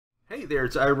Hey there,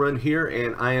 it's iRun here,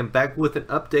 and I am back with an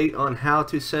update on how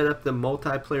to set up the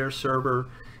multiplayer server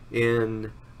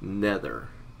in Nether.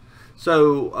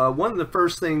 So one of the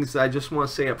first things I just want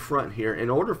to say up front here, in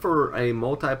order for a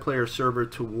multiplayer server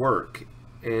to work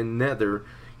in Nether,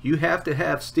 you have to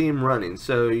have Steam running.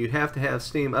 So you have to have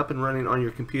Steam up and running on your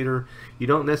computer. You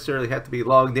don't necessarily have to be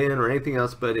logged in or anything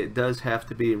else, but it does have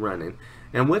to be running.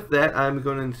 And with that, I'm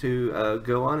going to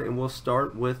go on and we'll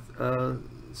start with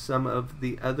some of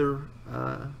the other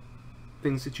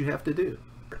things that you have to do.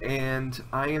 And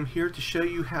I am here to show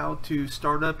you how to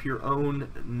start up your own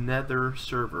Nether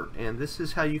server. And this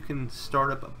is how you can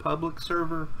start up a public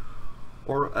server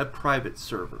or a private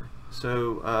server.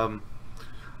 So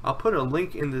I'll put a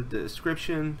link in the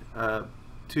description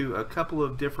to a couple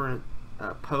of different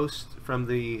posts from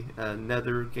the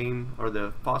Nether game, or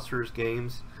the Phosphor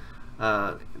Games,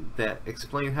 that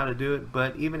explain how to do it.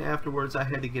 But even afterwards, I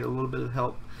had to get a little bit of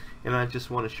help, and I just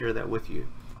want to share that with you.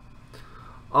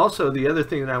 Also, the other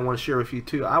thing that I want to share with you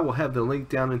too, I will have the link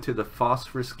down into the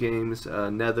Phosphor Games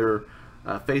Nether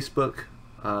Facebook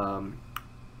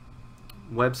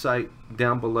website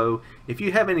down below. If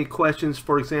you have any questions,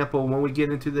 for example, when we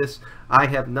get into this, I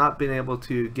have not been able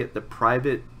to get the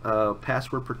private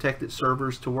password protected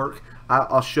servers to work.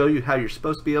 I'll show you how you're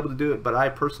supposed to be able to do it, but I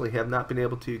personally have not been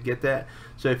able to get that.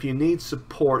 So if you need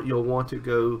support, you'll want to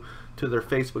go to their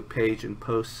Facebook page and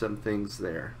post some things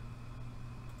there.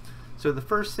 So the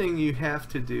first thing you have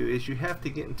to do is you have to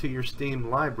get into your Steam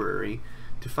library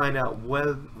to find out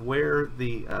where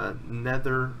the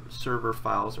Nether server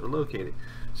files are located.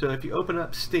 So if you open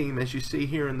up Steam, as you see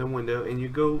here in the window, and you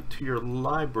go to your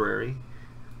library,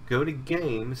 go to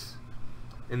Games,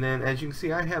 and then as you can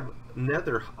see, I have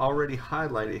Nether already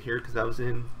highlighted here because I was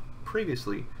in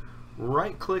previously.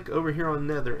 Right click over here on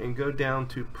Nether and go down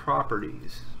to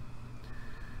Properties.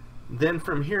 Then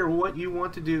from here, what you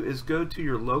want to do is go to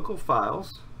your local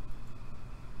files,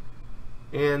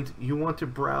 and you want to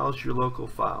browse your local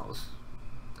files,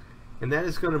 and that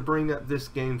is going to bring up this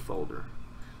game folder.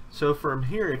 So from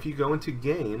here, if you go into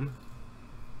Game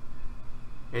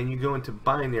and you go into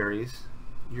Binaries,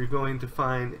 you're going to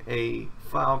find a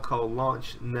file called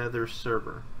Launch Nether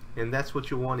Server, and that's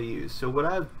what you want to use. So what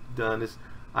I've done is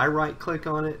I right click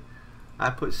on it, I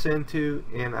put Send To,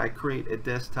 and I create a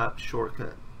desktop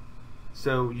shortcut.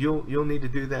 So you'll need to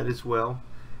do that as well,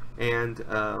 and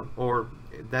or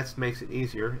that makes it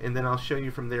easier, and then I'll show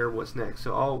you from there what's next.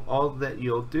 So all that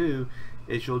you'll do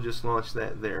is you'll just launch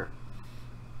that there.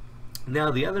 Now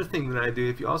the other thing that I do,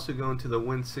 if you also go into the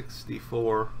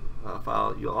Win64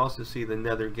 file, you'll also see the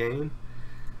Nether game.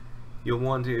 You'll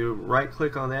want to right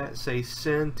click on that, say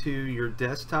Send to your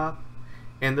desktop.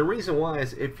 And the reason why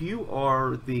is if you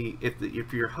are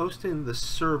if you're hosting the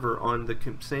server on the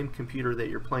same computer that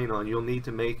you're playing on, you'll need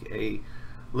to make a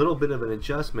little bit of an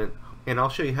adjustment, and I'll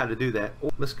show you how to do that.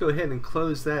 Let's go ahead and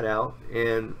close that out,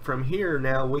 and from here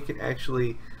now we can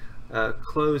actually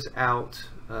close out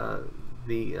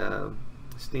the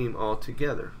Steam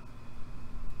altogether.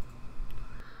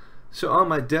 So on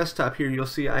my desktop here, you'll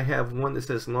see I have one that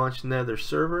says Launch Nether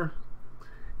Server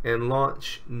and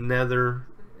Launch Nether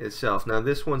itself. Now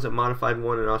this one's a modified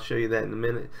one, and I'll show you that in a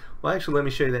minute. Well, actually, let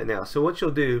me show you that now. So what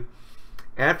you'll do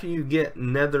after you get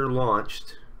Nether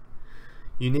launched,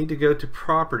 you need to go to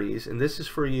Properties, and this is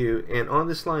for you, and on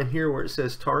this line here where it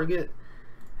says Target,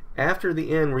 after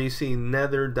the end where you see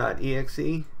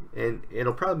nether.exe, and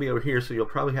it'll probably be over here, so you'll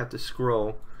probably have to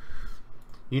scroll,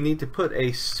 you need to put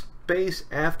a space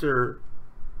after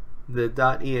the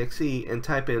 .exe and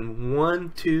type in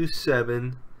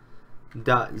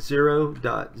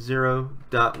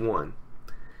 127.0.0.1,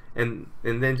 and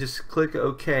then just click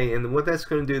OK. And what that's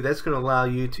going to do, that's going to allow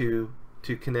you to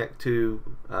connect to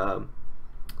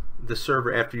the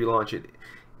server after you launch it.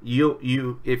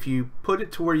 If you put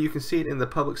it to where you can see it in the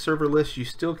public server list, you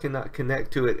still cannot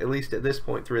connect to it, at least at this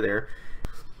point through there.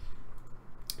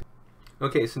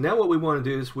 Okay, so now what we want to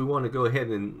do is we want to go ahead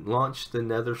and launch the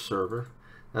Nether server.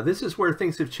 Now this is where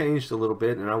things have changed a little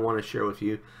bit, and I want to share with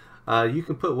you. You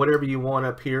can put whatever you want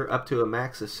up here, up to a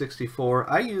max of 64.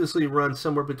 I usually run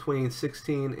somewhere between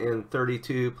 16 and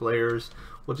 32 players.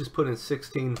 We'll just put in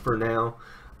 16 for now.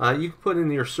 You can put in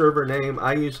your server name.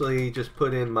 I usually just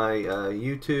put in my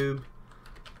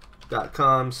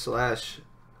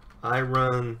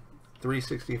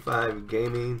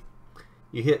youtube.com/iRun365gaming.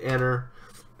 You hit enter.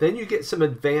 Then you get some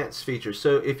advanced features.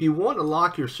 So if you want to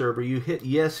lock your server, you hit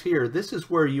yes here. This is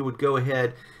where you would go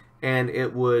ahead and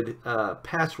it would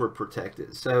password protect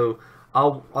it. So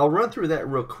I'll run through that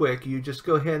real quick. You just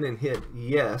go ahead and hit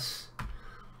yes,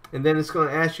 and then it's going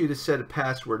to ask you to set a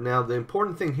password. Now the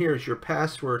important thing here is your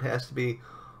password has to be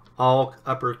all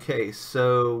uppercase.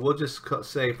 So we'll just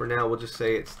say for now, we'll just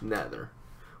say it's Nether,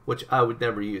 which I would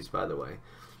never use, by the way.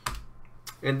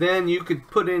 And then you could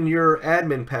put in your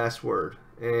admin password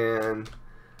and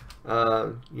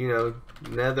you know,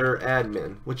 Nether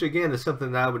admin, which again is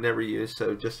something that I would never use.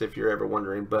 So just if you're ever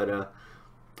wondering, but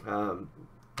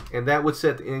and that would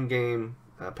set the in-game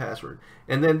password.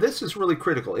 And then this is really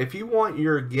critical. If you want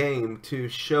your game to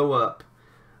show up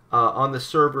on the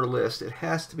server list, it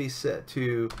has to be set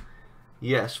to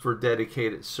yes for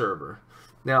dedicated server.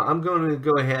 Now I'm going to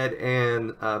go ahead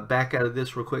and back out of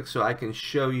this real quick so I can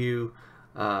show you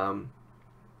how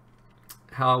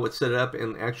I would set it up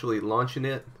and actually launching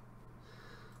it.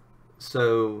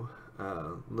 So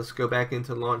let's go back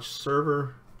into launch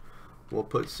server. We'll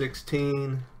put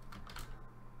 16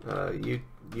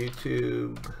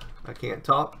 YouTube, I can't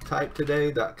talk, type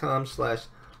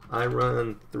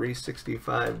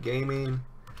today.com/iRun365gaming.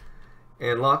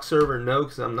 And lock server, no,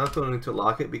 because I'm not going to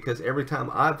lock it, because every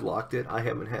time I've locked it, I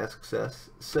haven't had success.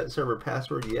 Set server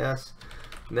password, yes.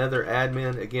 Nether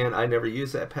admin, again, I never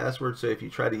use that password, so if you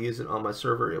try to use it on my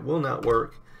server, it will not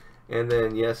work. And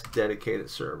then, yes, dedicated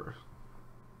server.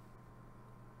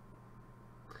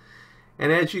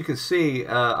 And as you can see,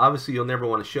 obviously you'll never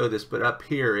want to show this, but up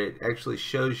here it actually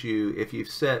shows you if you've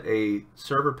set a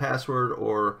server password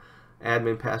or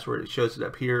admin password. It shows it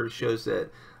up here. It shows that,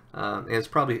 and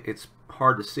it's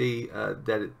hard to see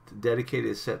that dedicated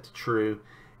is set to true,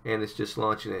 and it's just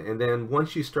launching it. And then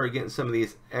once you start getting some of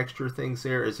these extra things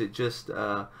there, as it just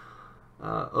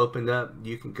opened up,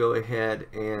 you can go ahead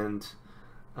and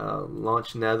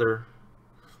launch Nether.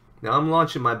 Now I'm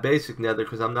launching my basic Nether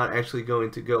because I'm not actually going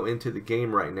to go into the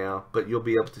game right now, but you'll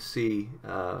be able to see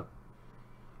that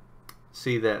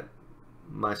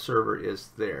my server is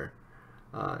there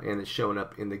and it's showing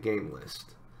up in the game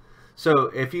list.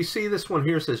 So if you see this one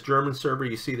here says German server,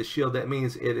 you see the shield, that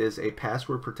means it is a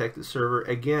password protected server.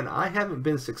 Again, I haven't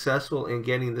been successful in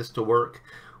getting this to work.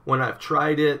 When I've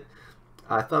tried it,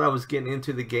 I thought I was getting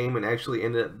into the game and actually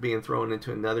ended up being thrown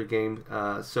into another game.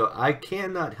 So I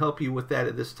cannot help you with that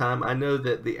at this time. I know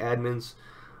that the admins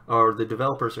or the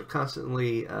developers are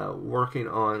constantly working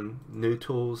on new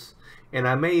tools. And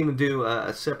I may even do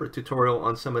a separate tutorial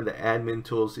on some of the admin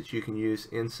tools that you can use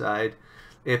inside.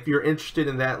 If you're interested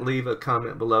in that, leave a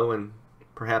comment below and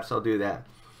perhaps I'll do that.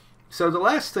 So the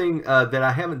last thing that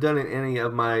I haven't done in any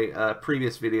of my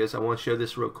previous videos, I want to show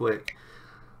this real quick,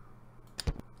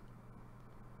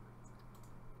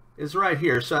 is right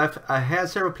here. So I had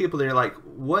several people there like,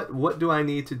 what do I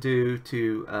need to do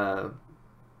to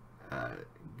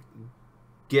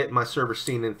get my server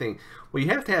seen and thing? Well, you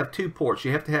have to have two ports.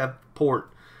 You have to have port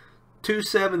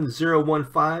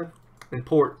 27015 and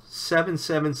port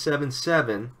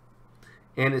 7777,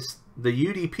 and it's the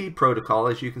UDP protocol,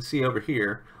 as you can see over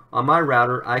here. On my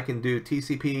router, I can do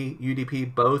TCP,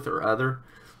 UDP, both or other,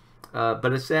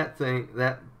 but it's that thing,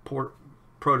 that port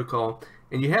protocol.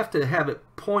 And you have to have it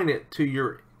pointed to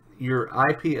your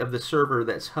IP of the server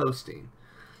that's hosting.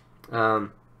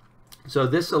 So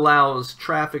this allows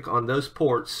traffic on those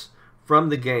ports from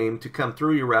the game to come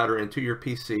through your router and to your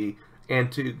PC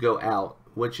and to go out,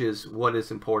 which is what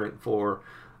is important for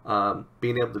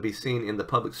being able to be seen in the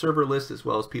public server list, as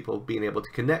well as people being able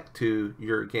to connect to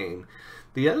your game.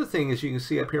 The other thing is, you can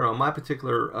see up here on my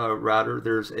particular router,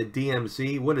 there's a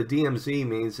DMZ. What a DMZ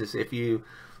means is if you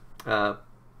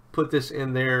put this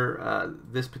in there,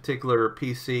 this particular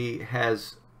PC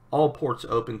has all ports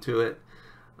open to it,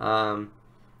 and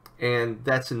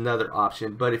that's another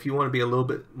option. But if you want to be a little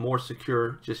bit more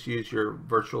secure, just use your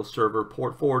virtual server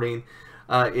port forwarding.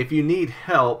 If you need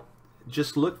help,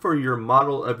 just look for your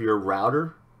model of your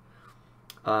router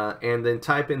and then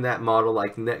type in that model,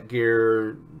 like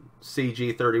Netgear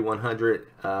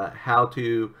CG3100, how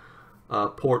to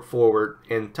port forward,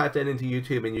 and type that into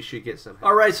YouTube and you should get some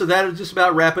help. Alright, so that'll just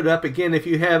about wrap it up. Again, if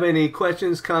you have any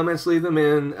questions, comments, leave them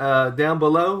in down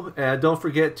below. Don't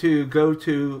forget to go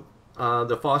to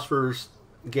the Phosphor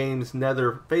Games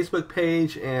Nether Facebook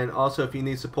page, and also if you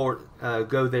need support,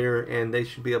 go there and they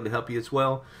should be able to help you as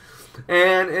well.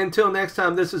 And until next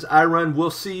time, this is iRun.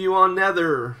 We'll see you on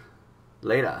Nether.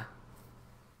 Later.